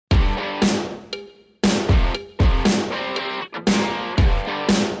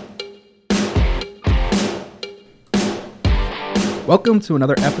Welcome to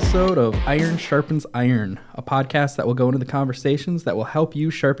another episode of Iron Sharpens Iron, a podcast that will go into the conversations that will help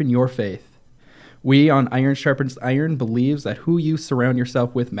you sharpen your faith. We on Iron Sharpens Iron believes that who you surround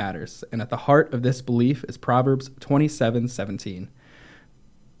yourself with matters, and at the heart of this belief is Proverbs 27:17.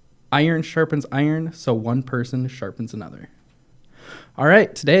 Iron sharpens iron, so one person sharpens another. All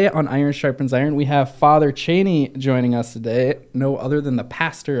right, today on Iron Sharpens Iron, we have Father Cheney joining us today, no other than the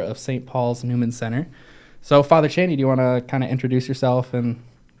pastor of St. Paul's Newman Center. So, Father Cheney, do you want to kind of introduce yourself? And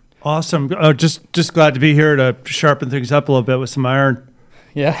Awesome. Just glad to be here to sharpen things up a little bit with some iron.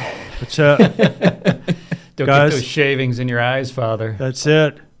 Yeah. Don't get those shavings in your eyes, Father. That's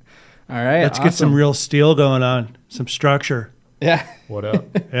it. All right. Let's get some real steel going on, some structure. Yeah. What up?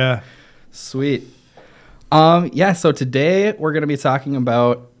 Yeah. Sweet. So today we're going to be talking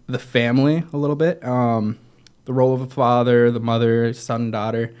about the family a little bit, the role of a father, the mother, son,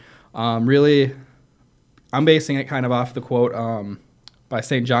 daughter. Really, I'm basing it kind of off the quote by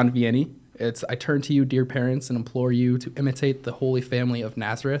St. John Vianney. It's, "I turn to you, dear parents, and implore you to imitate the Holy Family of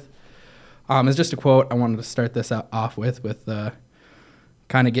Nazareth." It's just a quote I wanted to start this off with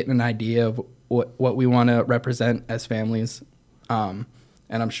kind of getting an idea of what we want to represent as families. And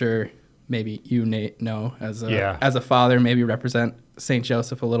I'm sure maybe you, Nate, know as a father, maybe represent St.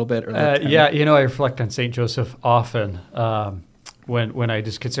 Joseph a little bit. Or I reflect on St. Joseph often when I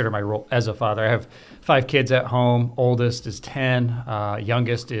just consider my role as a father. I have 5 kids at home. Oldest is 10.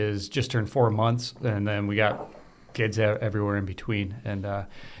 Youngest is just turned 4 months. And then we got kids everywhere in between. And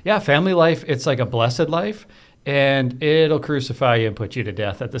family life, it's like a blessed life. And it'll crucify you and put you to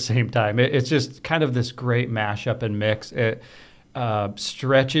death at the same time. It's just kind of this great mashup and mix. It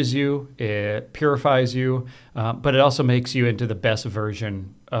stretches you, it purifies you, but it also makes you into the best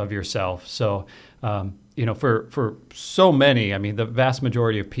version of yourself. So, for so many, I mean, the vast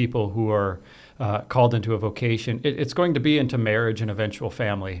majority of people who are called into a vocation, it's going to be into marriage and eventual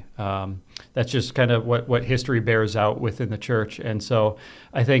family. That's just kind of what history bears out within the church. And so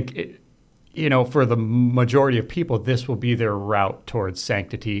I think, for the majority of people, this will be their route towards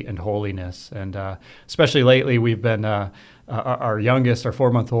sanctity and holiness. And especially lately, we've been, our youngest, our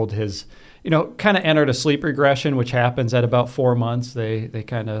 4-month-old, has, kind of entered a sleep regression, which happens at about 4 months. They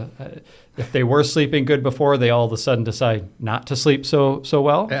kind of, if they were sleeping good before, they all of a sudden decide not to sleep so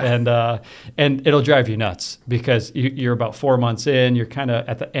well. Yeah. And it'll drive you nuts because you're about 4 months in, you're kind of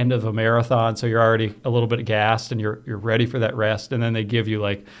at the end of a marathon, so you're already a little bit gassed and you're ready for that rest. And then they give you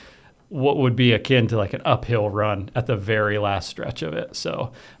like what would be akin to like an uphill run at the very last stretch of it.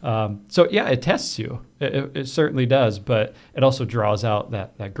 So it tests you. It certainly does, but it also draws out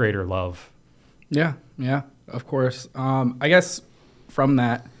that greater love. Yeah, of course. I guess from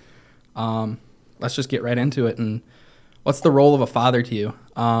that, let's just get right into it. And what's the role of a father to you?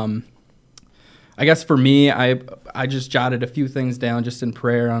 I guess for me, I just jotted a few things down just in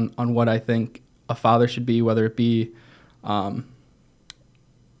prayer on what I think a father should be, whether it be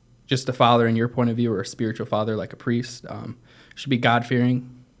just a father in your point of view or a spiritual father like a priest. Should be God-fearing.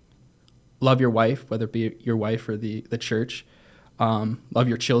 Love your wife, whether it be your wife or the church. Love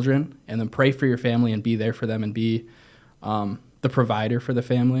your children, and then pray for your family and be there for them and be the provider for the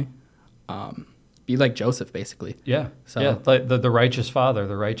family. Be like Joseph, basically. Yeah, like the righteous father,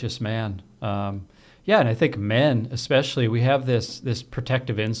 the righteous man. And I think men especially, we have this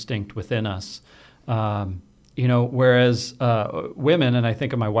protective instinct within us. Whereas women, and I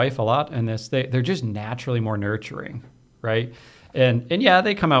think of my wife a lot in this, they're just naturally more nurturing, right? And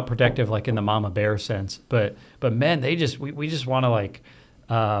they come out protective like in the mama bear sense, but men, we just want to like,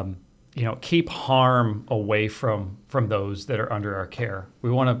 keep harm away from those that are under our care.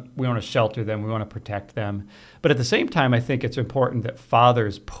 We want to shelter them. We want to protect them. But at the same time, I think it's important that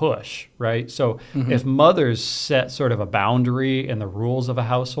fathers push, right? So if mothers set sort of a boundary in the rules of a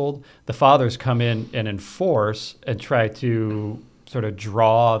household, the fathers come in and enforce and try to sort of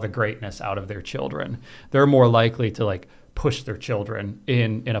draw the greatness out of their children. They're more likely to like push their children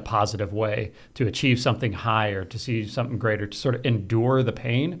in a positive way to achieve something higher, to see something greater, to sort of endure the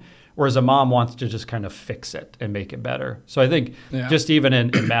pain. Whereas a mom wants to just kind of fix it and make it better. So I think just even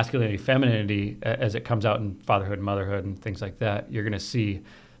in masculinity, femininity, as it comes out in fatherhood and motherhood and things like that, you're going to see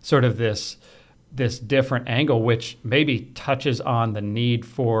sort of this different angle, which maybe touches on the need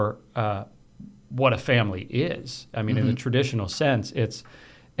for what a family is. I mean, in the traditional sense, it's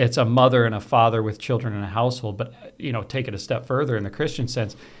a mother and a father with children in a household. But, take it a step further in the Christian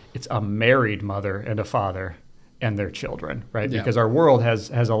sense, it's a married mother and a father and their children, right? Yeah. Because our world has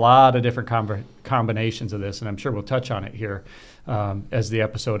a lot of different combinations of this, and I'm sure we'll touch on it here as the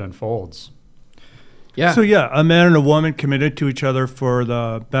episode unfolds. Yeah. So yeah, a man and a woman committed to each other for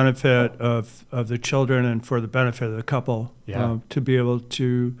the benefit of the children and for the benefit of the couple. Yeah. To be able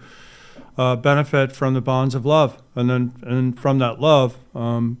to benefit from the bonds of love, and from that love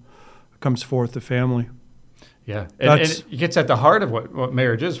comes forth the family. Yeah, and it gets at the heart of what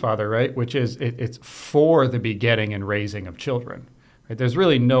marriage is, Father, right? Which is it's for the begetting and raising of children. Right? There's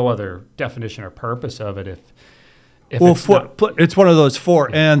really no other definition or purpose of it if it's one of those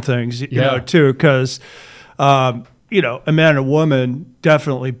and things, you know, too, because a man and a woman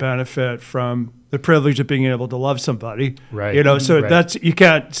definitely benefit from the privilege of being able to love somebody, right? So that's you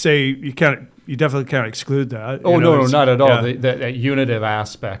definitely can't exclude that. Oh, no, not at all. Yeah. That unitive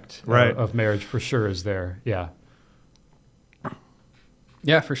aspect right. of marriage for sure is there. Yeah.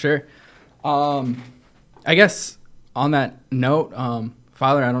 Yeah, for sure. I guess on that note,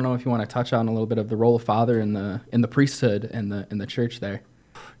 Father, I don't know if you want to touch on a little bit of the role of father in the priesthood and in the church there.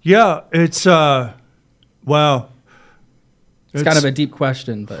 Yeah, it's wow. It's kind of a deep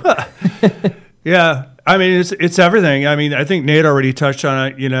question, but yeah, I mean it's everything. I mean, I think Nate already touched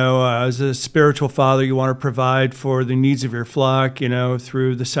on it. As a spiritual father, you want to provide for the needs of your flock.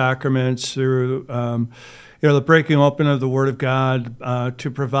 Through the sacraments, through the breaking open of the Word of God,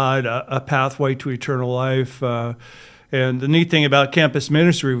 to provide a pathway to eternal life. And the neat thing about campus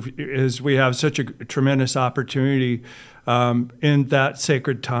ministry is we have such a tremendous opportunity in that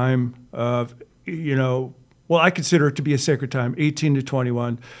sacred time of, I consider it to be a sacred time, 18 to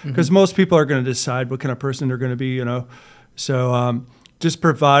 21, because most people are going to decide what kind of person they're going to be, So just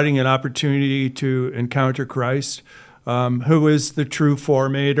providing an opportunity to encounter Christ, who is the true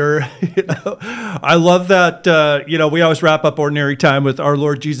formator. I love that, we always wrap up ordinary time with our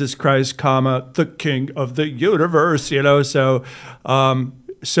Lord Jesus Christ, the King of the universe,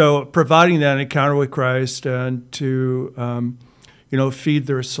 So providing that encounter with Christ and to, feed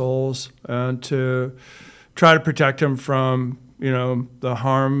their souls and to try to protect them from, the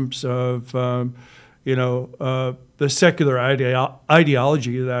harms of, the secular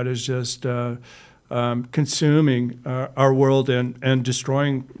ideology that is just consuming our world and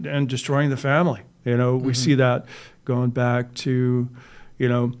destroying the family. We see that going back to,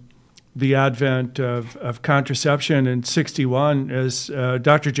 the advent of contraception in 1961, as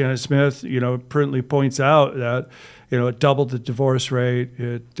Dr. Janet Smith, prudently points out that, it doubled the divorce rate.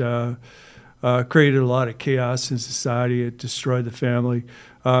 It created a lot of chaos in society. It destroyed the family.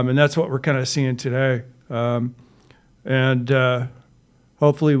 And that's what we're kind of seeing today. And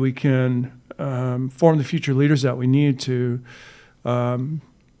hopefully we can form the future leaders that we need to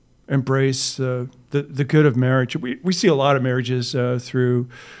embrace the good of marriage. We see a lot of marriages through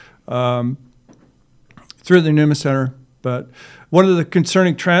the Newman Center, but one of the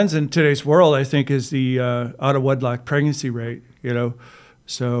concerning trends in today's world, I think, is the out of wedlock pregnancy rate.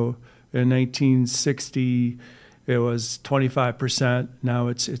 So in 1960, it was 25%. Now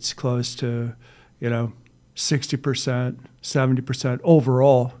it's close to 60%, 70%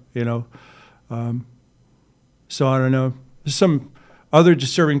 overall. So I don't know. There's some other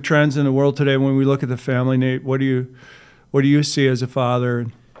disturbing trends in the world today when we look at the family. Nate, what do you see as a father?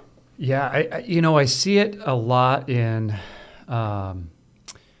 Yeah, I see it a lot in how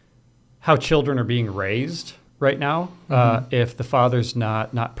children are being raised right now. If the father's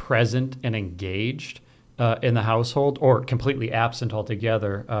not present and engaged in the household, or completely absent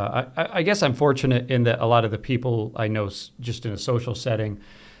altogether, I guess I'm fortunate in that a lot of the people I know, just in a social setting,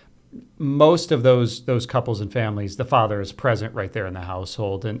 most of those couples and families, the father is present right there in the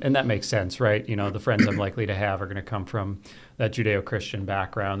household, and that makes sense, right? The friends I'm likely to have are going to come from that Judeo-Christian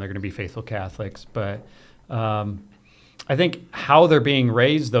background. They're going to be faithful Catholics, but I think how they're being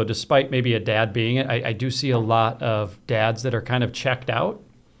raised, though, despite maybe a dad being it, I do see a lot of dads that are kind of checked out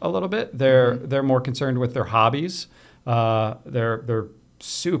a little bit. They're more concerned with their hobbies. They're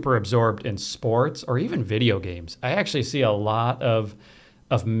super absorbed in sports or even video games. I actually see a lot of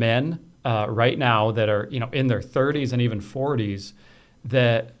men right now that are in their 30s and even 40s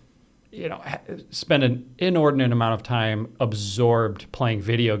that spend an inordinate amount of time absorbed playing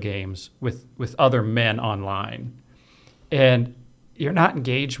video games with other men online, and you're not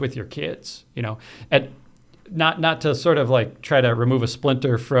engaged with your kids. And not to sort of like try to remove a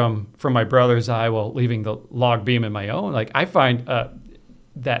splinter from my brother's eye while leaving the log beam in my own. Like, I find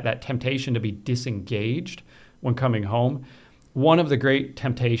that temptation to be disengaged when coming home one of the great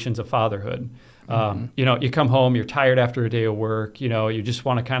temptations of fatherhood. You come home, you're tired after a day of work, you just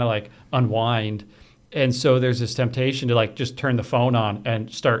want to kind of like unwind. And so there's this temptation to like just turn the phone on and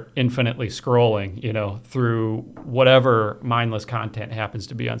start infinitely scrolling, through whatever mindless content happens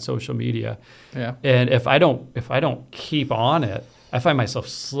to be on social media. Yeah. And if I don't keep on it, I find myself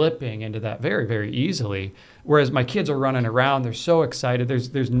slipping into that very, very easily. Whereas my kids are running around, they're so excited.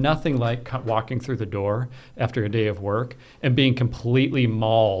 There's nothing like walking through the door after a day of work and being completely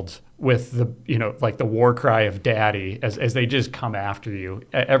mauled with the, like the war cry of daddy as they just come after you.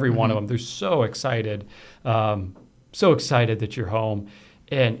 Every one of them, they're so excited that you're home.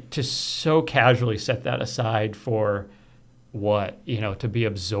 And to so casually set that aside for what, to be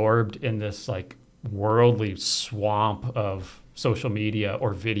absorbed in this like worldly swamp of social media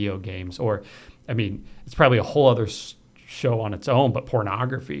or video games, or, it's probably a whole other show on its own, but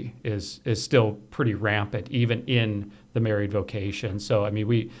pornography is still pretty rampant, even in the married vocation. So,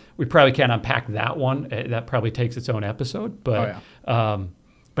 we probably can't unpack that one. That probably takes its own episode, but,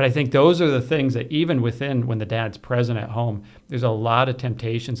 but I think those are the things that even within, when the dad's present at home, there's a lot of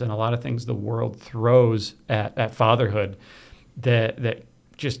temptations and a lot of things the world throws at fatherhood that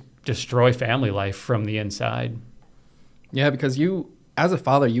just destroy family life from the inside. Yeah, because you, as a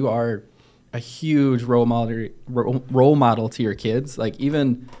father, you are a huge role model to your kids. Like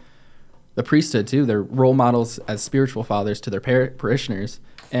even the priesthood too, they're role models as spiritual fathers to their parishioners.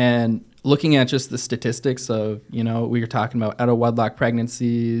 And looking at just the statistics of, we were talking about out of wedlock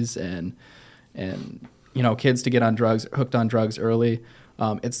pregnancies and kids to get on drugs, hooked on drugs early.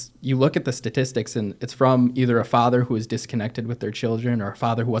 You look at the statistics and it's from either a father who is disconnected with their children or a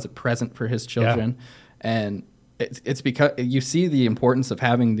father who wasn't present for his children. Yeah. And it's because you see the importance of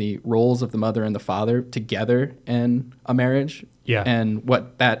having the roles of the mother and the father together in a marriage. Yeah. And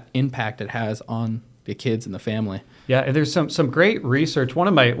what that impact it has on the kids and the family. Yeah, and there's some great research. One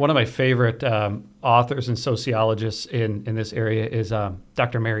of my favorite authors and sociologists in this area is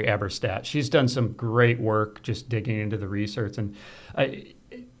Dr. Mary Eberstadt. She's done some great work just digging into the research. And,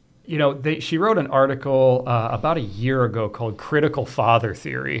 she wrote an article about a year ago called Critical Father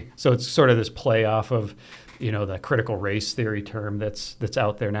Theory. So it's sort of this play off of, the critical race theory term that's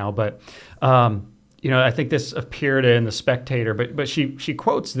out there now. But, I think this appeared in The Spectator, but she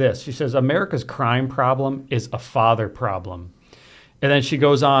quotes this. She says, America's crime problem is a father problem. And then she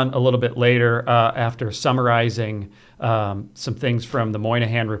goes on a little bit later after summarizing some things from the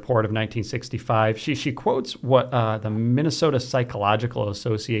Moynihan Report of 1965. She quotes what the Minnesota Psychological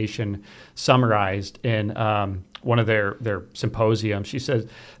Association summarized in one of their symposiums. She says,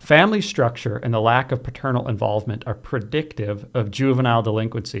 family structure and the lack of paternal involvement are predictive of juvenile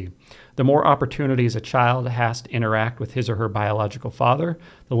delinquency. The more opportunities a child has to interact with his or her biological father,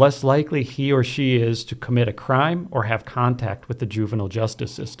 the less likely he or she is to commit a crime or have contact with the juvenile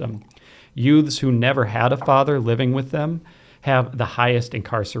justice system. Youths who never had a father living with them have the highest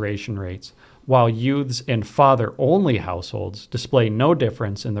incarceration rates, while youths in father-only households display no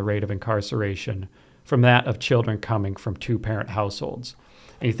difference in the rate of incarceration from that of children coming from two-parent households.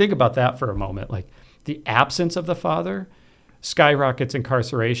 And you think about that for a moment, like the absence of the father skyrockets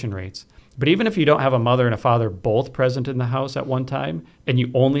incarceration rates. But even if you don't have a mother and a father both present in the house at one time, and you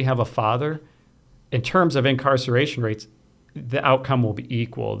only have a father, in terms of incarceration rates, the outcome will be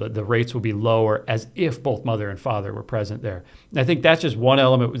equal. The rates will be lower as if both mother and father were present there. And I think that's just one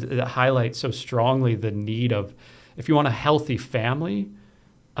element that highlights so strongly the need of, if you want a healthy family,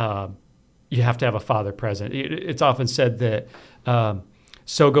 you have to have a father present. It's often said that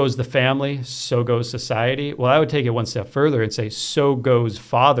so goes the family, so goes society. Well, I would take it one step further and say, so goes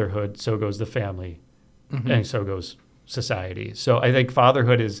fatherhood, so goes the family, and so goes society. So I think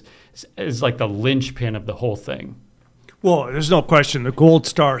fatherhood is like the linchpin of the whole thing. Well, there's no question the gold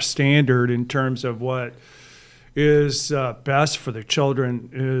star standard in terms of what is best for the children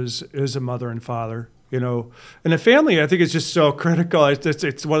is a mother and father. And the family, I think, is just so critical.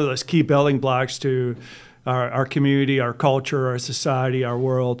 It's one of those key building blocks to our community, our culture, our society, our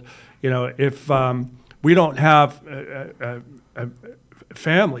world. If we don't have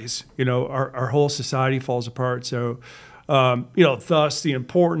families, our whole society falls apart. So, thus the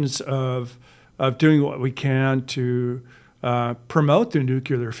importance of doing what we can to promote the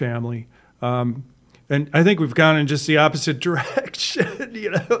nuclear family. And I think we've gone in just the opposite direction,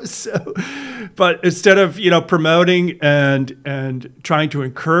 So, but instead of promoting and trying to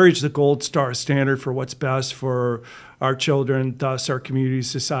encourage the gold star standard for what's best for our children, thus our communities,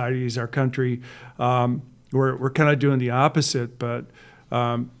 societies, our country, we're kind of doing the opposite. But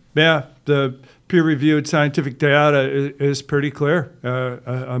the peer-reviewed scientific data is pretty clear.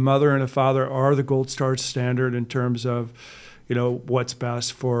 A mother and a father are the gold star standard in terms of what's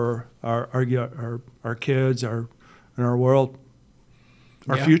best for our kids, and our world,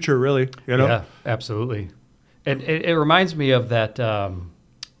 our future, really. Yeah, absolutely. And it reminds me of that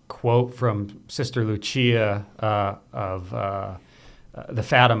quote from Sister Lucia of the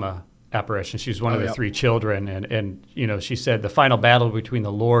Fatima apparition. She was one of the three children. And, you know, she said the final battle between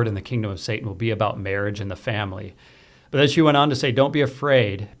the Lord and the kingdom of Satan will be about marriage and the family. But then she went on to say, don't be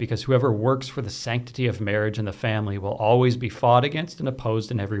afraid, because whoever works for the sanctity of marriage and the family will always be fought against and opposed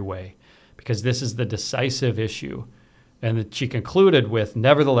in every way, because this is the decisive issue. And then she concluded with,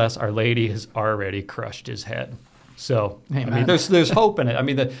 nevertheless, Our Lady has already crushed his head. So, Amen. I mean, there's hope in it. I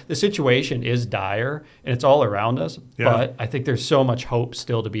mean, the situation is dire, and it's all around us, but I think there's so much hope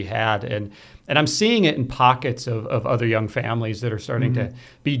still to be had. And I'm seeing it in pockets of other young families that are starting to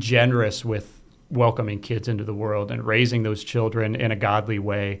be generous with welcoming kids into the world and raising those children in a godly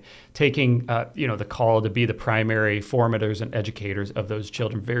way, taking the call to be the primary formators and educators of those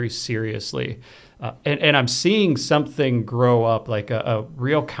children very seriously. And I'm seeing something grow up, like a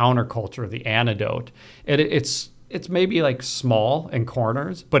real counterculture, the antidote. And it's maybe like small in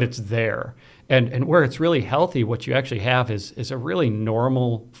corners, but it's there. And where it's really healthy, what you actually have is a really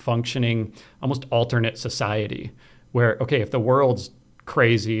normal, functioning, almost alternate society where, okay, if the world's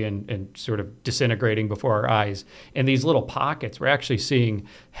crazy and sort of disintegrating before our eyes, in these little pockets, we're actually seeing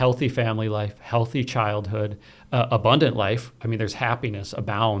healthy family life, healthy childhood, abundant life. I mean, there's happiness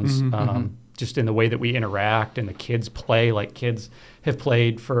abounds just in the way that we interact, and the kids play like kids have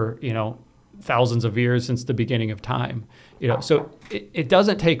played for, thousands of years since the beginning of time. So it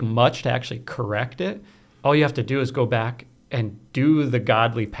doesn't take much to actually correct it. All you have to do is go back and do the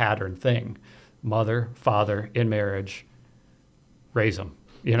godly pattern thing. Mother, father, in marriage, raise them,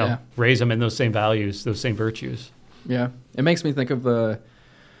 raise them in those same values, those same virtues. Yeah. It makes me think of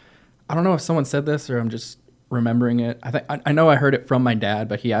I don't know if someone said this or I'm just remembering it. I know I heard it from my dad,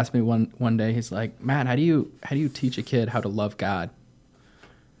 but he asked me one day, he's like, "Man, how do you teach a kid how to love God?"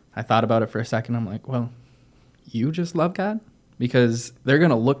 I thought about it for a second. I'm like, well, you just love God, because they're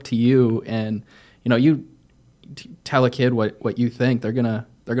going to look to you, and, you tell a kid what you think, they're going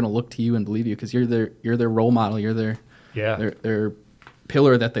to look to you and believe you, because you're their role model. You're their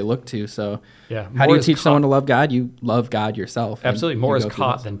pillar that they look to. So how do you teach someone to love God? You love God yourself. Absolutely. More is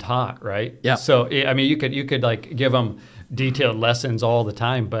caught than taught, right? Yeah. So, I mean, you could like give them detailed lessons all the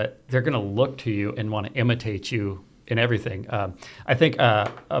time, but they're going to look to you and want to imitate you in everything. I think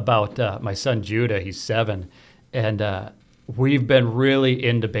about my son Judah. He's 7, and we've been really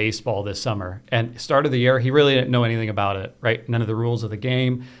into baseball this summer. And start of the year, he really didn't know anything about it, right? None of the rules of the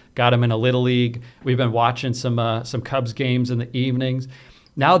game. Got him in a little league. We've been watching some Cubs games in the evenings.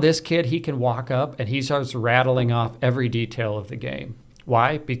 Now this kid, he can walk up and he starts rattling off every detail of the game.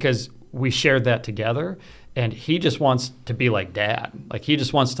 Why? Because we shared that together, and he just wants to be like Dad. Like, he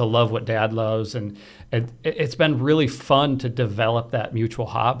just wants to love what Dad loves, and it's been really fun to develop that mutual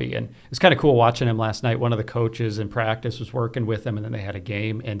hobby. And it's kind of cool watching him last night. One of the coaches in practice was working with him, and then they had a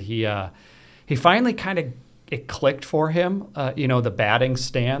game, and he finally it clicked for him, the batting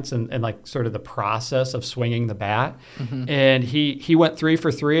stance and like sort of the process of swinging the bat. And he went 3 for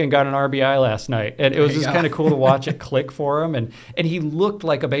 3 and got an RBI last night. And it was just kind of cool to watch it click for him. And he looked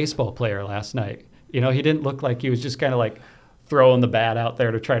like a baseball player last night. He didn't look like he was just kind of like throwing the bat out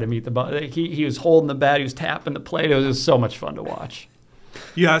there to try to meet the ball. He was holding the bat. He was tapping the plate. It was just so much fun to watch.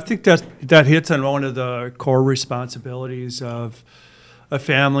 Yeah, I think that hits on one of the core responsibilities of a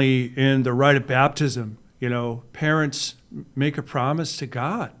family in the rite of baptism. Parents make a promise to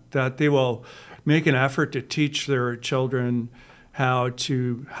God that they will make an effort to teach their children how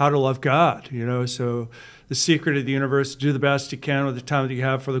to love God. So the secret of the universe: do the best you can with the time that you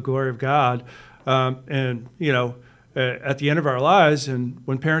have for the glory of God. At the end of our lives, and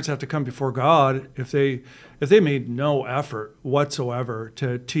when parents have to come before God, if they made no effort whatsoever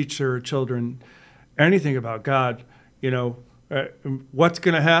to teach their children anything about God, what's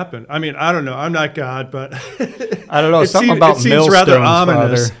going to happen? I mean, I don't know. I'm not God, but I don't know. Something about millstones, rather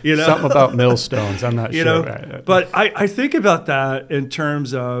ominous. Something about millstones. I'm not sure. But I think about that in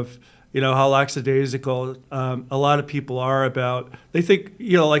terms of how lackadaisical a lot of people are about. They think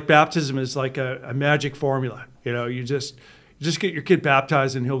like baptism is like a magic formula. You just get your kid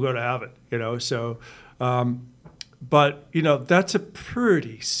baptized and he'll go to heaven. So, but that's a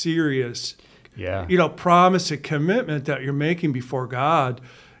pretty serious. Promise and commitment that you're making before God,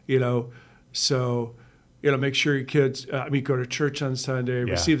 so, make sure your kids, go to church on Sunday,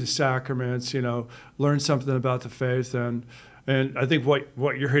 receive the sacraments, learn something about the faith. And I think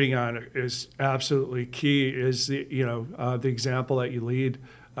what you're hitting on is absolutely key, is the example that you lead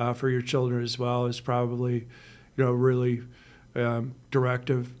for your children as well is probably, really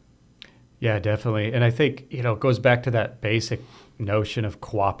directive. Yeah, definitely. And I think, it goes back to that basic notion of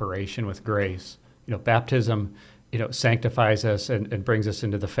cooperation with grace. Baptism, sanctifies us and brings us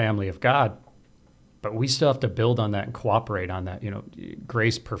into the family of God. but we still have to build on that and cooperate on that.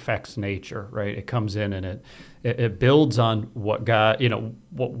 Grace perfects nature, right? It comes in and it builds on what God,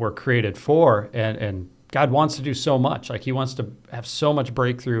 what we're created for, and God wants to do so much. Like He wants to have so much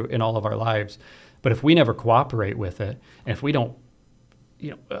breakthrough in all of our lives. But if we never cooperate with it, and if we don't,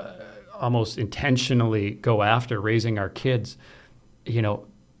 almost intentionally go after raising our kids,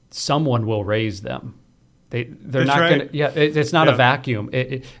 someone will raise them. They're That's not right. going to. Yeah, it's not a vacuum.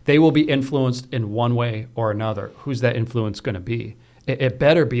 They will be influenced in one way or another. Who's that influence going to be? It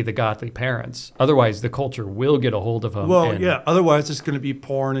better be the godly parents. Otherwise, the culture will get a hold of them. Well, otherwise it's going to be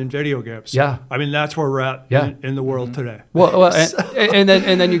porn and video games. Yeah. I mean, that's where we're at in the world today. Well, and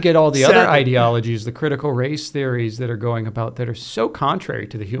then you get all the other Sadly. ideologies, the critical race theories that are going about that are so contrary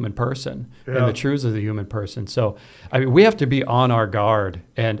to the human person and the truths of the human person. So, I mean, we have to be on our guard.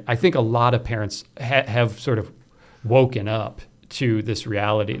 And I think a lot of parents have sort of woken up to this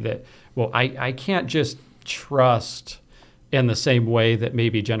reality that, I can't just trust in the same way that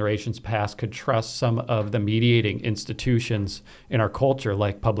maybe generations past could trust some of the mediating institutions in our culture,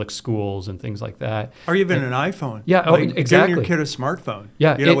 like public schools and things like that. Or even an iPhone. Yeah, Like exactly. giving your kid a smartphone.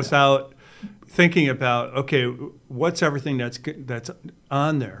 Yeah, without thinking about, okay, what's everything that's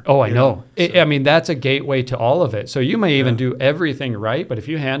on there? Oh, I know. I mean, that's a gateway to all of it. So you may even Yeah. do everything right, but if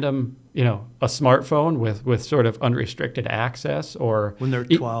you hand them, a smartphone with sort of unrestricted access, or When they're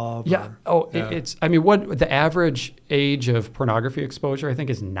 12. it's. I mean, what the average age of pornography exposure, I think,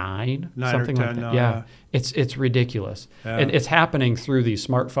 is 9 9 something or 10 like that. now, Yeah, it's ridiculous, Yeah. and it's happening through these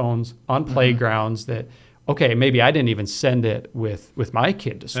smartphones on playgrounds. That maybe I didn't even send it with my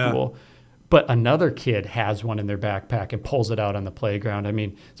kid to school. But another kid has one in their backpack and pulls it out on the playground. I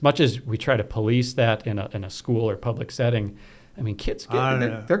mean, as much as we try to police that in a school or public setting, I mean, kids,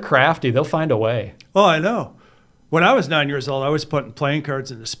 they're crafty. Theyll find a way. Oh, I know. When I was 9 years old, I was putting playing cards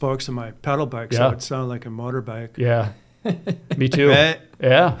in the spokes of my pedal bike so it sounded like a motorbike. Yeah. Me too. Right?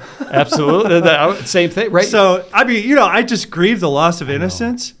 Yeah, absolutely. Same thing, right? So, I mean, I just grieve the loss of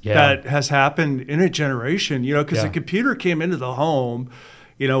innocence Yeah. that has happened in a generation, because the computer came into the home,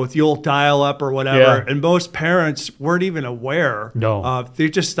 with the old dial-up or whatever, and most parents weren't even aware. No. They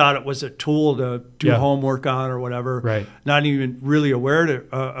just thought it was a tool to do homework on or whatever. Right. Not even really aware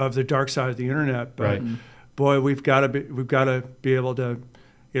of the dark side of the internet. But Right. boy, we've got to be able to,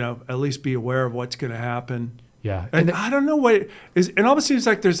 at least be aware of what's going to happen. Yeah. And I don't know what it is. It almost seems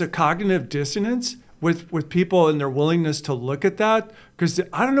like there's a cognitive dissonance with people and their willingness to look at that, because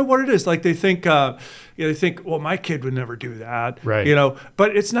I don't know what it is. Like they think, well, my kid would never do that, Right.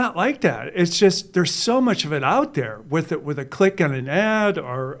 But it's not like that. It's just there's so much of it out there with a click on an ad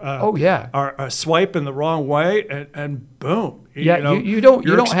or or a swipe in the wrong way, and boom, you don't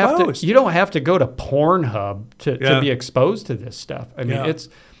exposed. you don't have to go to Pornhub to be exposed to this stuff. I mean,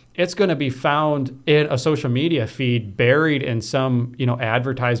 it's going to be found in a social media feed, buried in some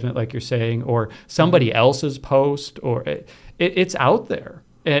advertisement, like you're saying, or somebody else's post, or it's out there,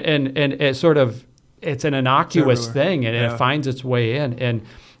 and it sort of it's an innocuous thing, and it finds its way in. And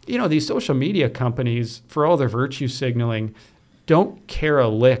these social media companies, for all their virtue signaling, don't care a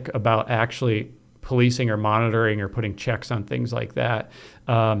lick about actually policing or monitoring or putting checks on things like that.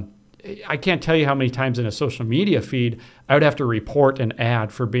 I can't tell you how many times in a social media feed I would have to report an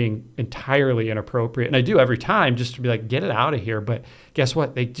ad for being entirely inappropriate. And I do every time, just to be like, get it out of here. But guess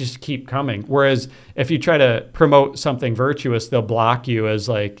what? They just keep coming. Whereas if you try to promote something virtuous, they'll block you as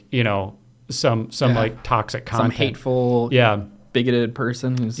like, some like toxic content. Some hateful, bigoted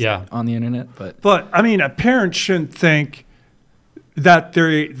person who's on the internet. But I mean, a parent shouldn't think that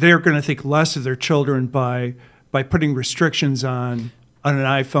they're going to think less of their children by putting restrictions on an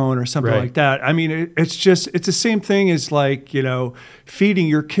iPhone or something like that. I mean, it's the same thing as like, feeding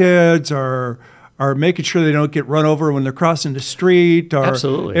your kids or making sure they don't get run over when they're crossing the street. Or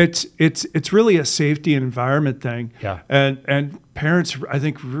Absolutely. It's really a safety and environment thing. Yeah. And parents, I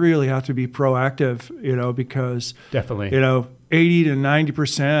think, really have to be proactive, because Definitely. 80 to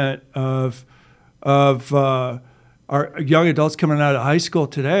 90% of our young adults coming out of high school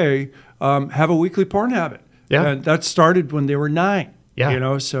today have a weekly porn habit. Yeah. And that started when they were 9.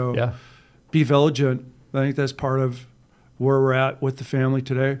 Yeah. So be vigilant. I think that's part of where we're at with the family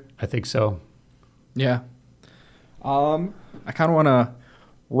today. I think so. Yeah. I kind of want to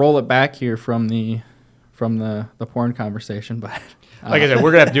roll it back here from the porn conversation, but like I said,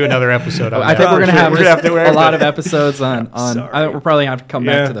 we're gonna have to do another episode on that. I think we're gonna have a lot of it. episodes on. We're probably gonna have to come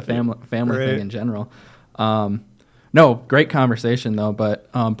back to the family thing in general. No, great conversation though. But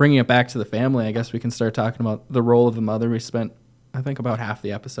bringing it back to the family, I guess we can start talking about the role of the mother. We spent, I think, about half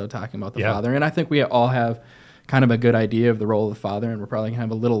the episode talking about the father, and I think we all have kind of a good idea of the role of the father, and we're probably gonna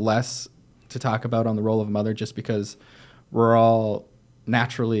have a little less to talk about on the role of a mother, just because we're all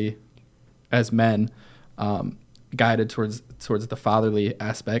naturally, as men, guided towards the fatherly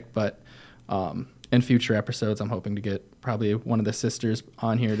aspect. But in future episodes, I'm hoping to get probably one of the sisters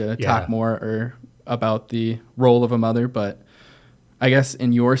on here to talk more about the role of a mother. But I guess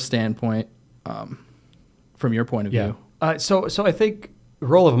in your standpoint, from your point of view. So I think the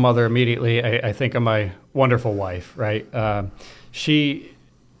role of a mother immediately, I think of my wonderful wife, right? She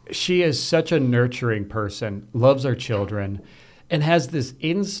is such a nurturing person, loves our children, and has this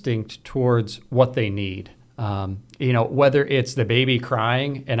instinct towards what they need. Whether it's the baby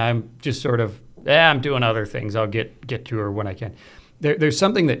crying and I'm just sort of, I'm doing other things. I'll get to her when I can. There's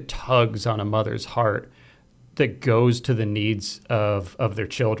something that tugs on a mother's heart that goes to the needs of their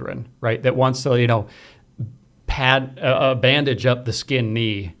children, right? That wants to, pad a bandage up the skin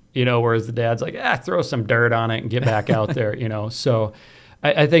knee, whereas the dad's like, throw some dirt on it and get back out there, So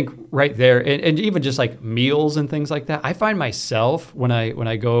I think right there, and even just like meals and things like that, I find myself when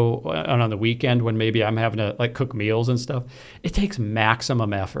I go on the weekend when maybe I'm having to like cook meals and stuff, it takes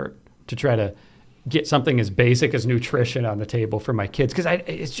maximum effort to try to get something as basic as nutrition on the table for my kids, because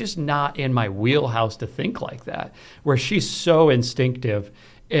it's just not in my wheelhouse to think like that, where she's so instinctive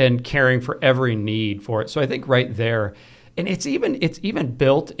and caring for every need for it. So I think right there, and it's even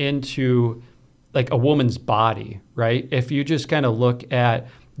built into like a woman's body, right? If you just kind of look at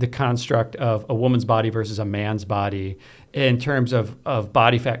the construct of a woman's body versus a man's body in terms of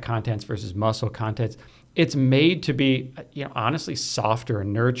body fat contents versus muscle contents, it's made to be, honestly softer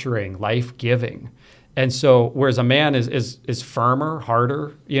and nurturing, life-giving. And so whereas a man is firmer,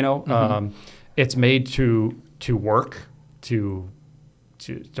 harder, it's made to work, to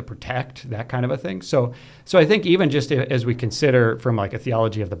protect, that kind of a thing. So I think even just as we consider from like a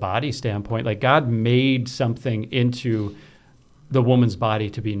theology of the body standpoint, like God made something into the woman's body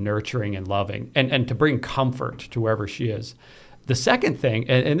to be nurturing and loving and to bring comfort to wherever she is. The second thing,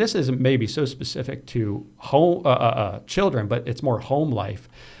 and this isn't maybe so specific to home children, but it's more home life.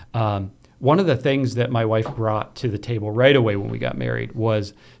 One of the things that my wife brought to the table right away when we got married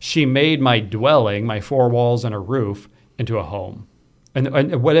was she made my dwelling, my four walls and a roof, into a home. And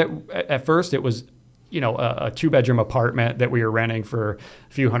at first it was, a 2-bedroom apartment that we were renting for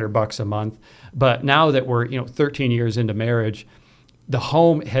a few $100 a month. But now that we're, 13 years into marriage, the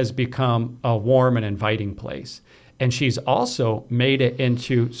home has become a warm and inviting place. And she's also made it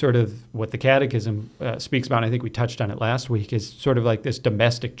into sort of what the Catechism speaks about, and I think we touched on it last week, is sort of like this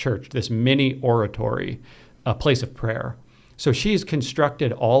domestic church, this mini oratory, a place of prayer. So she's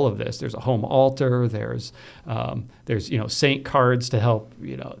constructed all of this. There's a home altar. There's saint cards to help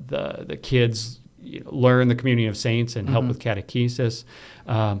the kids learn the communion of saints and help with catechesis,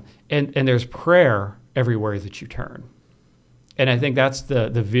 and there's prayer everywhere that you turn. And I think that's the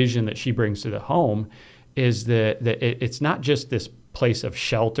vision that she brings to the home, is that it's not just this place of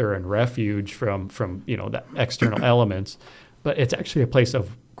shelter and refuge from the external elements, but it's actually a place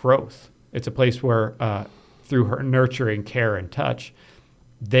of growth. It's a place where through her nurturing care and touch,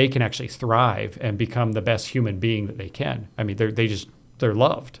 they can actually thrive and become the best human being that they can. I mean, they're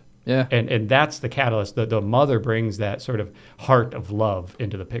loved. Yeah. And that's the catalyst. The mother brings that sort of heart of love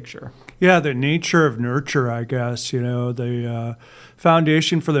into the picture. Yeah, the nature of nurture, I guess. The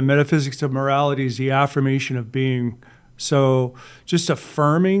foundation for the metaphysics of morality is the affirmation of being. So just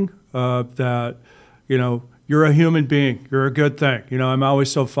affirming that, you're a human being. You're a good thing. I'm always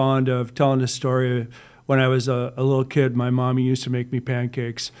so fond of telling this story. When I was a little kid, my mommy used to make me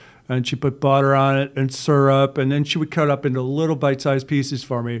pancakes, and she put butter on it and syrup, and then she would cut up into little bite-sized pieces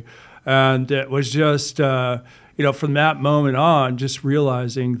for me. And it was just, from that moment on, just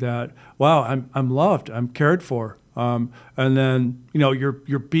realizing that, wow, I'm loved, I'm cared for. And then,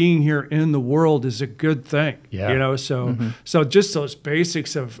 your being here in the world is a good thing. Yeah. So just those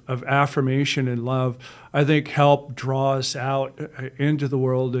basics of affirmation and love, I think, help draw us out into the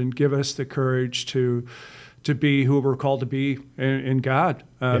world and give us the courage to be who we're called to be in God.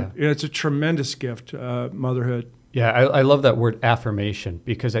 It's a tremendous gift, motherhood. Yeah, I love that word affirmation,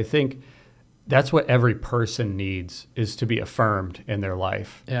 because I think that's what every person needs, is to be affirmed in their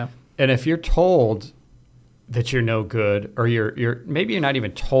life. Yeah. And if you're told that you're no good, or maybe you're not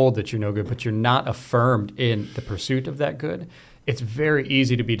even told that you're no good, but you're not affirmed in the pursuit of that good, it's very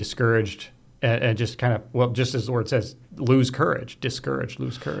easy to be discouraged and just kind of, just as the word says, lose courage, discourage,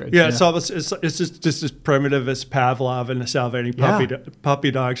 lose courage. Yeah, it's just as primitive as Pavlov and the Salvating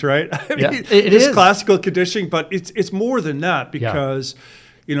puppy dogs, right? I mean, it is classical conditioning, but it's more than that, because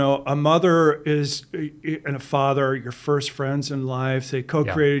a mother and a father, your first friends in life. They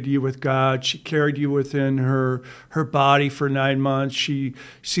co-created you with God. She carried you within her body for 9 months. She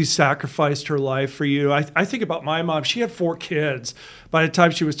sacrificed her life for you. I think about my mom. She had 4 kids. By the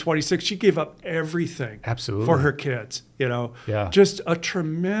time she was 26, she gave up everything for her kids. Just a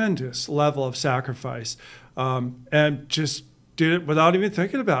tremendous level of sacrifice, and just did it without even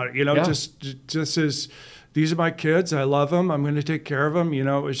thinking about it. Just as, these are my kids. I love them. I'm going to take care of them. It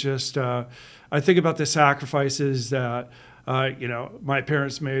was just, I think about the sacrifices that, my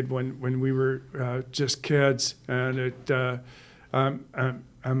parents made when we were just kids, and I'm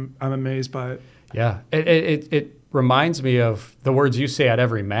amazed by it. Yeah. It reminds me of the words you say at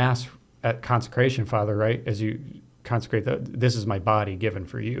every Mass at consecration, Father, right? As you consecrate, this is my body given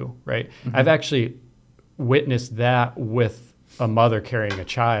for you, right? Mm-hmm. I've actually witnessed that with a mother carrying a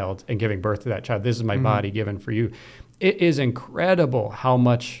child and giving birth to that child. This is my body given for you. It is incredible how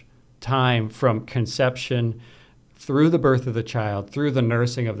much time from conception through the birth of the child, through the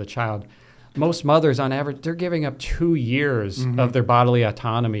nursing of the child. Most mothers, on average, they're giving up 2 years of their bodily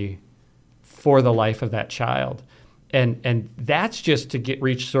autonomy for the life of that child. And that's just to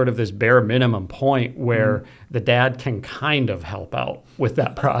reach sort of this bare minimum point where the dad can kind of help out with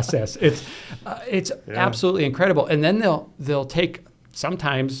that process. It's absolutely incredible. And then they'll take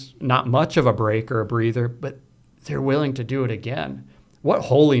sometimes not much of a break or a breather, but they're willing to do it again. What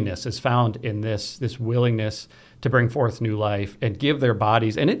holiness is found in this willingness to bring forth new life and give their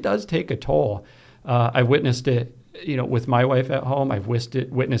bodies, and it does take a toll. I've witnessed it, with my wife at home. I've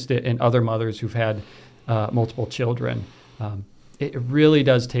witnessed it in other mothers who've had multiple children. It really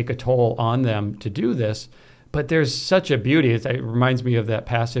does take a toll on them to do this, but there's such a beauty. It reminds me of that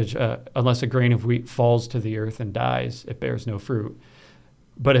passage, unless a grain of wheat falls to the earth and dies, it bears no fruit.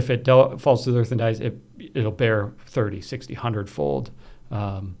 But if it falls to the earth and dies, it'll bear 30, 60, 100-fold.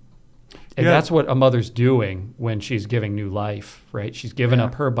 And that's what a mother's doing when she's giving new life, right? She's given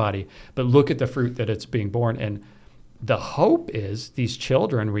up her body, but look at the fruit that it's being born. And the hope is these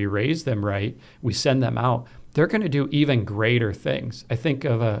children, we raise them right, we send them out, they're going to do even greater things. I think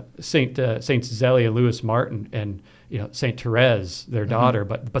of Saint Zelia Louis Martin and Saint Therese, their daughter,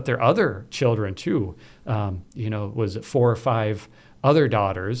 but their other children too. Was it 4 or 5 other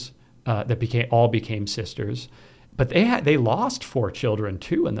daughters that became sisters, but they lost 4 children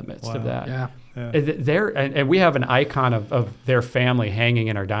too in the midst of that. Yeah. And we have an icon of their family hanging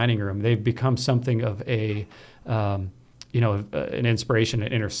in our dining room. They've become something of an inspiration,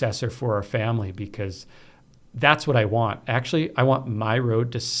 an intercessor for our family, because that's what I want. Actually, I want my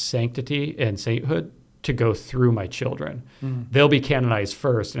road to sanctity and sainthood to go through my children. They'll be canonized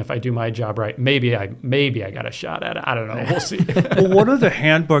first, and if I do my job right, maybe I got a shot at it. I don't know. We'll see. Well, one of the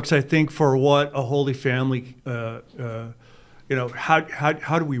handbooks, I think, for what a holy family, how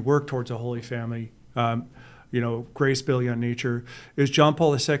do we work towards a holy family? Grace beyond nature, is John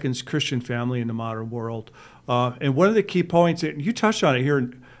Paul II's Christian Family in the Modern World. And one of the key points, and you touched on it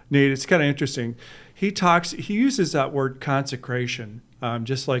here, Nate, it's kind of interesting. He uses that word consecration,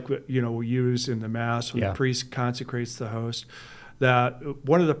 just like we use in the Mass when the priest consecrates the host. That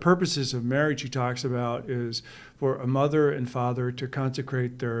one of the purposes of marriage he talks about is for a mother and father to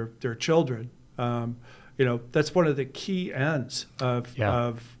consecrate their children. That's one of the key ends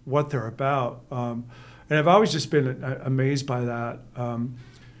of what they're about. And I've always just been amazed by that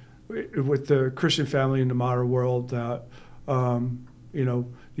with the Christian family in the modern world, that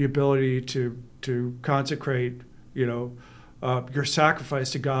the ability to consecrate your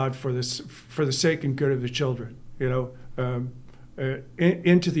sacrifice to God for the sake and good of the children.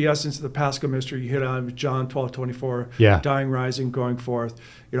 Into the essence of the Paschal mystery you hit on with John 12:24, dying, rising, going forth,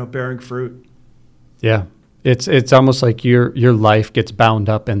 bearing fruit. Yeah. It's almost like your life gets bound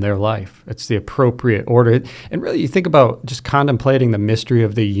up in their life. It's the appropriate order. And really, you think about just contemplating the mystery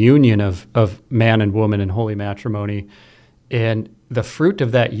of the union of man and woman in holy matrimony, and the fruit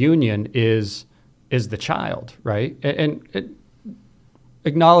of that union is the child, right? And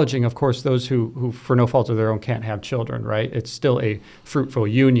acknowledging, of course, those who for no fault of their own can't have children, right? It's still a fruitful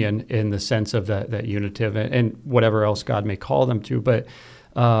union in the sense of that unitive and whatever else God may call them to. But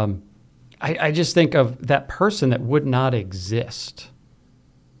I just think of that person that would not exist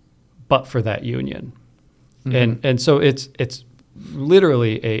but for that union. And so it's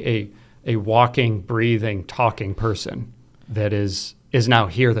literally a walking, breathing, talking person that is now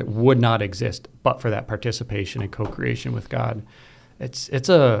here that would not exist but for that participation and co-creation with God. It's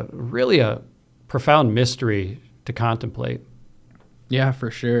really a profound mystery to contemplate. Yeah,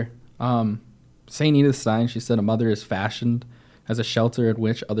 for sure. St. Edith Stein, she said, a mother is fashioned as a shelter in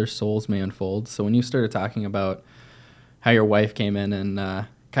which other souls may unfold. So when you started talking about, how your wife came in and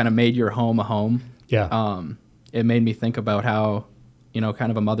kind of made your home a home. Yeah. It made me think about how,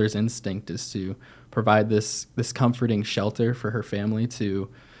 kind of a mother's instinct is to provide this comforting shelter for her family to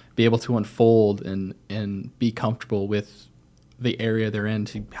be able to unfold and be comfortable with the area they're in,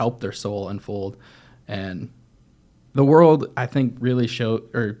 to help their soul unfold. And the world, I think, really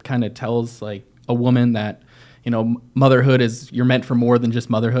kind of tells like a woman that, motherhood you're meant for more than just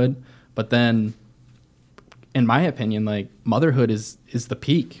motherhood. But then, in my opinion, like motherhood is the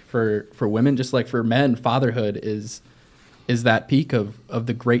peak for women, just like for men. Fatherhood is that peak of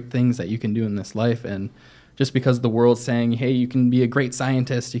the great things that you can do in this life. And just because the world's saying, hey, you can be a great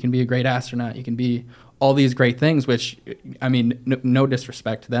scientist, you can be a great astronaut, you can be all these great things, which, I mean, no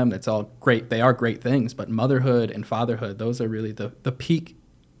disrespect to them, that's all great. They are great things, but motherhood and fatherhood, those are really the peak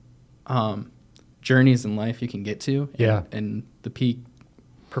journeys in life you can get to. Yeah. And the peak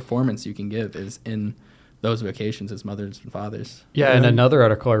performance you can give is in those vocations as mothers and fathers. Yeah, and another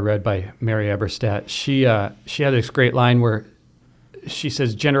article I read by Mary Eberstadt, she had this great line where she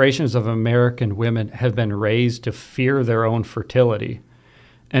says, generations of American women have been raised to fear their own fertility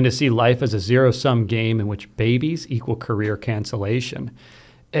and to see life as a zero-sum game in which babies equal career cancellation.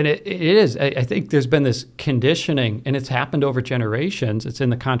 And it is. I think there's been this conditioning, and it's happened over generations. It's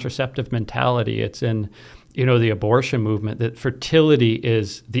in the contraceptive mentality. It's in, the abortion movement, that fertility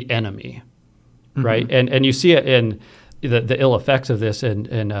is the enemy. Mm-hmm. Right, and you see it in the ill effects of this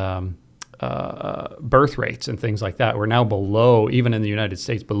in birth rates and things like that. We're now below, even in the United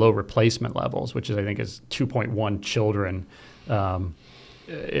States, below replacement levels, which I think is 2.1 children.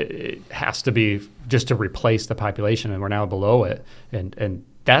 It has to be just to replace the population, and we're now below it, and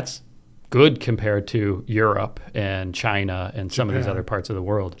that's good compared to Europe and China and some of these other parts of the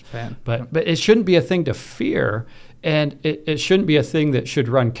world. Japan. But it shouldn't be a thing to fear. And it shouldn't be a thing that should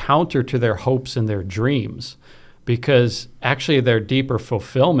run counter to their hopes and their dreams, because actually their deeper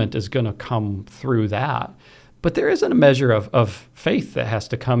fulfillment is going to come through that. But there isn't a measure of faith that has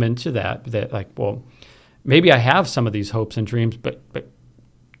to come into that like, well, maybe I have some of these hopes and dreams, but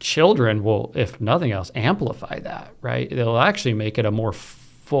children will, if nothing else, amplify that, right? They'll actually make it a more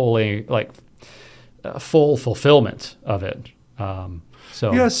full fulfillment of it.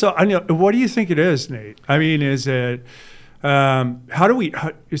 So what do you think it is, Nate? I mean, is it so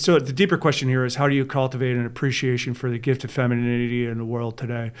the deeper question here is, how do you cultivate an appreciation for the gift of femininity in the world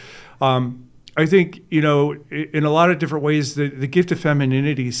today? I think, in a lot of different ways, the gift of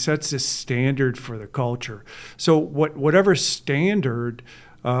femininity sets a standard for the culture. So whatever standard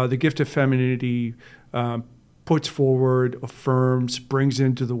the gift of femininity puts forward, affirms, brings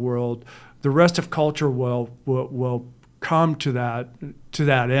into the world, the rest of culture will come to that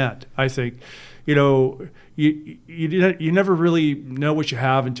end. I think, you never really know what you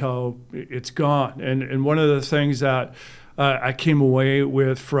have until it's gone. And one of the things that I came away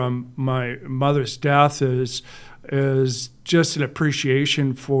with from my mother's death is just an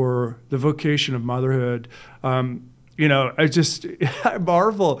appreciation for the vocation of motherhood. I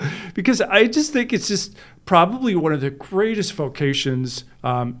marvel, because I just think it's just probably one of the greatest vocations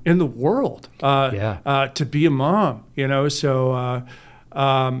in the world, to be a mom, so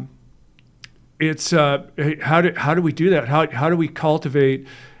it's how do we do that? How do we cultivate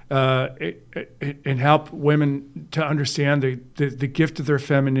and help women to understand the gift of their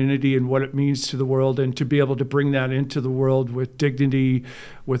femininity and what it means to the world, and to be able to bring that into the world with dignity,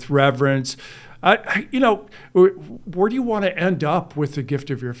 with reverence. Where do you want to end up with the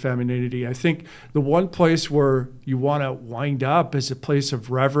gift of your femininity? I think the one place where you want to wind up is a place of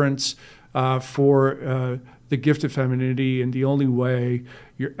reverence for the gift of femininity, and the only way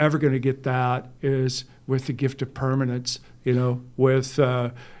you're ever going to get that is with the gift of permanence.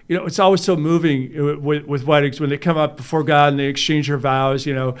 It's always so moving with weddings when they come up before God and they exchange their vows.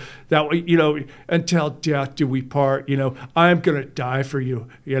 That way, until death do we part. I'm going to die for you.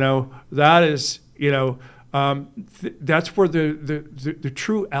 That is, that's where the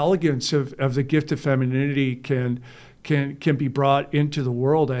true elegance of the gift of femininity can be brought into the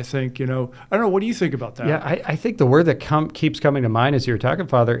world, I think. I don't know. What do you think about that? Yeah, I think the word that keeps coming to mind as you're talking,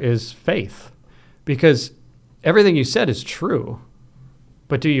 Father, is faith. Because everything you said is true,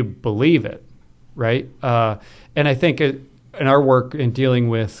 but do you believe it, right? And I think in our work in dealing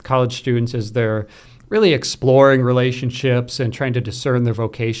with college students, as they're really exploring relationships and trying to discern their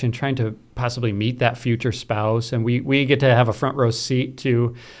vocation, trying to possibly meet that future spouse. And we get to have a front row seat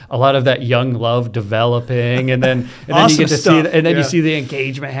to a lot of that young love developing. And then Awesome you get to stuff. see, and then you see the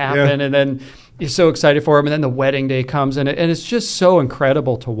engagement happen. And then you're so excited for them. And then the wedding day comes, and it's just so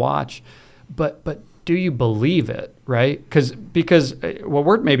incredible to watch. But do you believe it, right? Because what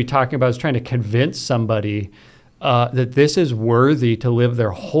we're maybe talking about is trying to convince somebody that this is worthy to live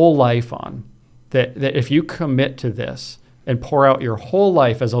their whole life on. That if you commit to this and pour out your whole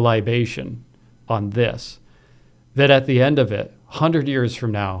life as a libation on this, that at the end of it, 100 years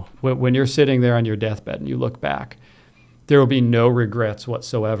from now, when you're sitting there on your deathbed and you look back, there will be no regrets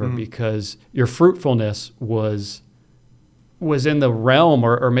whatsoever because your fruitfulness was in the realm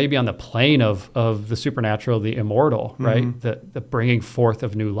or maybe on the plane of the supernatural, the immortal, right? The bringing forth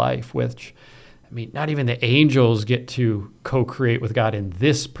of new life, which, I mean, not even the angels get to co-create with God in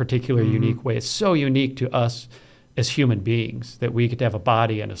this particular unique way. It's so unique to us as human beings that we get to have a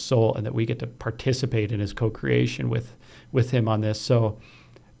body and a soul and that we get to participate in his co-creation with him on this. So,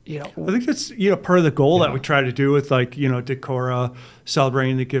 I think that's, part of the goal that we try to do with Decora,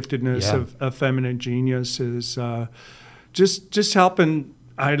 celebrating the giftedness of feminine genius is just helping,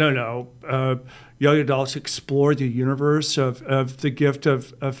 I don't know, young adults explore the universe of the gift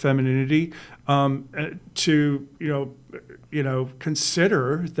of femininity, to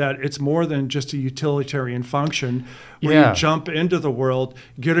consider that it's more than just a utilitarian function where you jump into the world,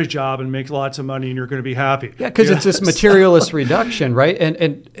 get a job, and make lots of money, and you're going to be happy. Yeah, because it's this materialist reduction, right?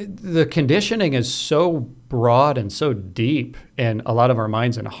 And the conditioning is so broad and so deep in a lot of our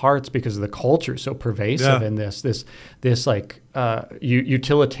minds and hearts because the culture is so pervasive in this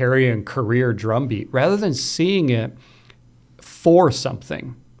utilitarian career drumbeat, rather than seeing it for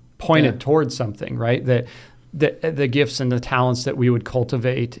something, pointed towards something, right? That the gifts and the talents that we would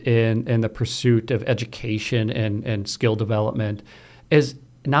cultivate in the pursuit of education and skill development is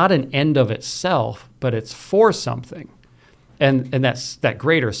not an end of itself, but it's for something. And that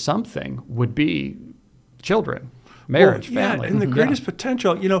greater something would be children, marriage, family. And the greatest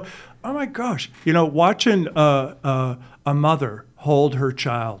potential, oh my gosh, watching a mother hold her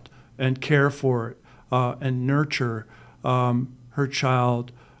child and care for it and nurture her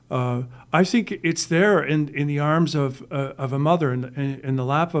child. I think it's there in the arms of a mother, in the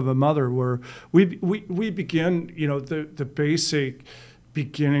lap of a mother, where we begin, the basic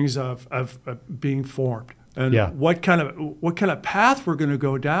beginnings of being formed, and what kind of path we're going to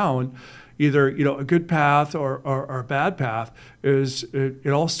go down, either a good path or a bad path, it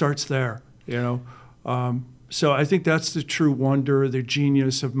all starts there, So I think that's the true wonder, the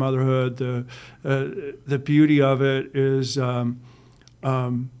genius of motherhood, the beauty of it is.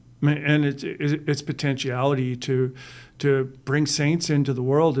 And its potentiality to bring saints into the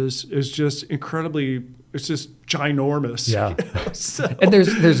world is just incredibly. It's just ginormous. Yeah, and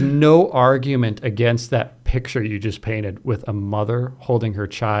there's no argument against that picture you just painted with a mother holding her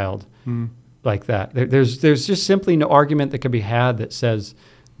child like that. There's just simply no argument that can be had that says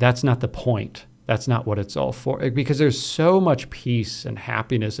that's not the point. That's not what it's all for. Because there's so much peace and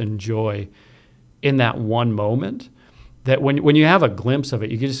happiness and joy in that one moment, that when you have a glimpse of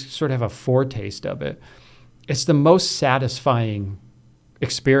it, you can just sort of have a foretaste of it. It's the most satisfying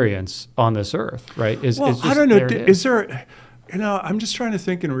experience on this earth, right? I don't know. Is there, I'm just trying to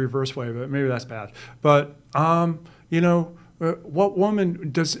think in a reverse way, but maybe that's bad. But, what woman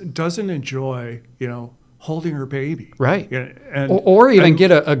doesn't enjoy, holding her baby? Right. Or even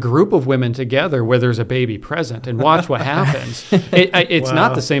get a group of women together where there's a baby present and watch what happens. It's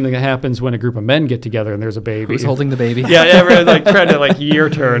not the same thing that happens when a group of men get together and there's a baby. Who's holding the baby? Everyone's trying to year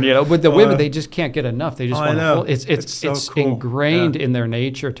turn, But the women, they just can't get enough. They just want to hold. It's so cool. Ingrained in their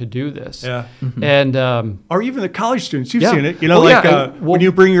nature to do this. Yeah. Mm-hmm. And or even the college students, you've seen it. When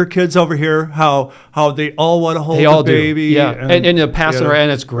you bring your kids over here, how they all want to hold the baby. Yeah. And you pass it around.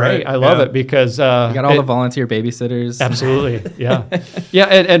 It's great. Right. I love it because you got all the volunteer babysitters. Absolutely, yeah.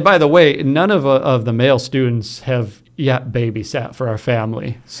 And by the way, none of the male students have yet babysat for our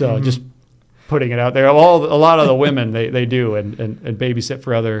family. So just putting it out there. A lot of the women, they do and babysit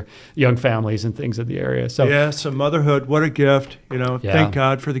for other young families and things in the area. So so motherhood, what a gift. Thank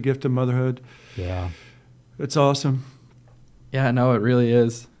God for the gift of motherhood. Yeah. It's awesome. Yeah, no, it really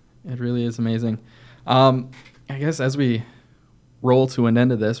is. It really is amazing. I guess as we roll to an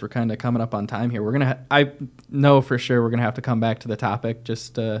end of this, we're kind of coming up on time here. I know for sure we're gonna have to come back to the topic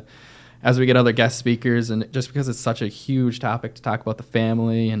just as we get other guest speakers, and just because it's such a huge topic to talk about the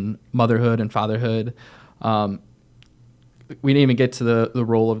family and motherhood and fatherhood. We didn't even get to the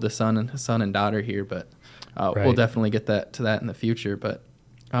role of the son and daughter here, but we'll definitely get to that in the future. But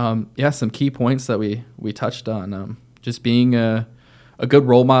some key points that we touched on, just being a good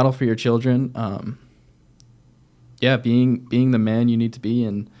role model for your children. Being the man you need to be,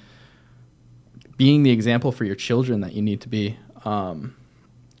 and being the example for your children that you need to be. And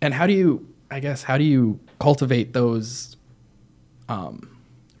how do you cultivate those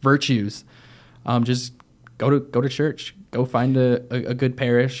virtues? Just go to church. Go find a good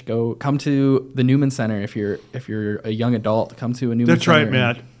parish. Go come to the Newman Center if you're a young adult. Come to a Newman That's Center. right,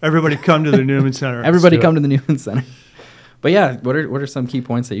 Matt. Everybody come to the Newman Center. Everybody come to the Newman Center. But yeah, what are some key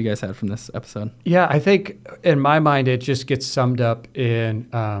points that you guys had from this episode? Yeah, I think in my mind it just gets summed up in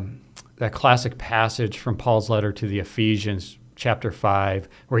that classic passage from Paul's letter to the Ephesians, chapter 5,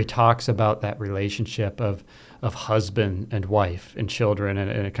 where he talks about that relationship of husband and wife and children,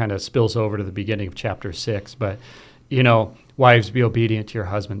 and it kind of spills over to the beginning of chapter 6. But, wives, be obedient to your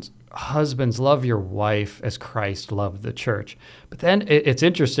husbands. Husbands, love your wife as Christ loved the church. But then it's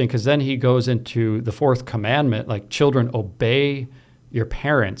interesting because then he goes into the fourth commandment, like, children, obey your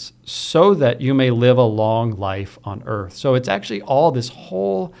parents so that you may live a long life on earth. So it's actually all this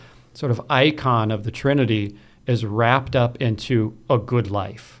whole sort of icon of the Trinity is wrapped up into a good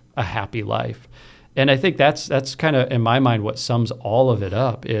life, a happy life. And I think that's kind of, in my mind, what sums all of it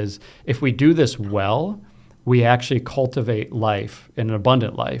up is if we do this well, we actually cultivate life, an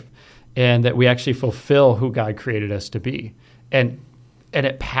abundant life, and that we actually fulfill who God created us to be. And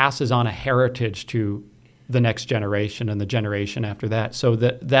it passes on a heritage to the next generation and the generation after that, so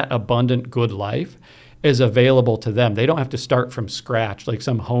that abundant good life is available to them. They don't have to start from scratch like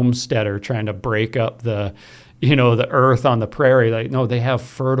some homesteader trying to break up the earth on the prairie. Like, no, they have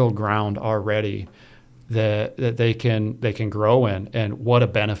fertile ground already that they can grow in, and what a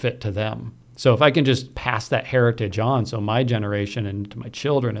benefit to them. So if I can just pass that heritage on, so my generation and to my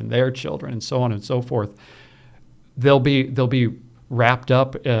children and their children and so on and so forth, they'll be wrapped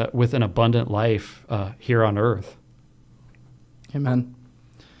up with an abundant life here on earth. Amen.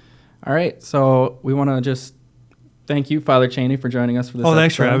 All right, so we want to just thank you, Father Cheney, for joining us for this episode.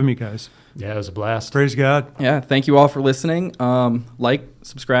 Thanks for having me, guys. Yeah, it was a blast. Praise God. Yeah, thank you all for listening. Like,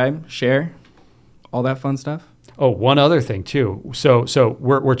 subscribe, share, all that fun stuff. Oh, one other thing too. So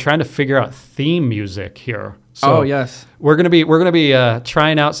we're trying to figure out theme music here. So yes, we're gonna be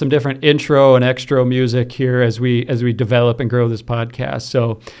trying out some different intro and extra music here as we develop and grow this podcast.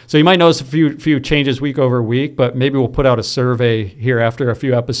 So you might notice a few changes week over week, but maybe we'll put out a survey here after a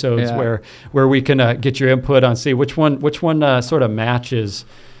few episodes where we can get your input on see which one sort of matches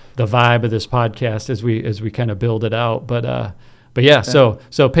the vibe of this podcast as we kind of build it out. But yeah,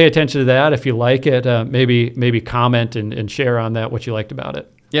 so pay attention to that. If you like it, maybe comment and share on that what you liked about it.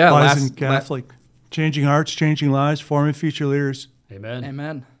 Yeah, Wise and Catholic. Changing hearts, changing lives, forming future leaders. Amen.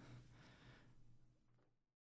 Amen.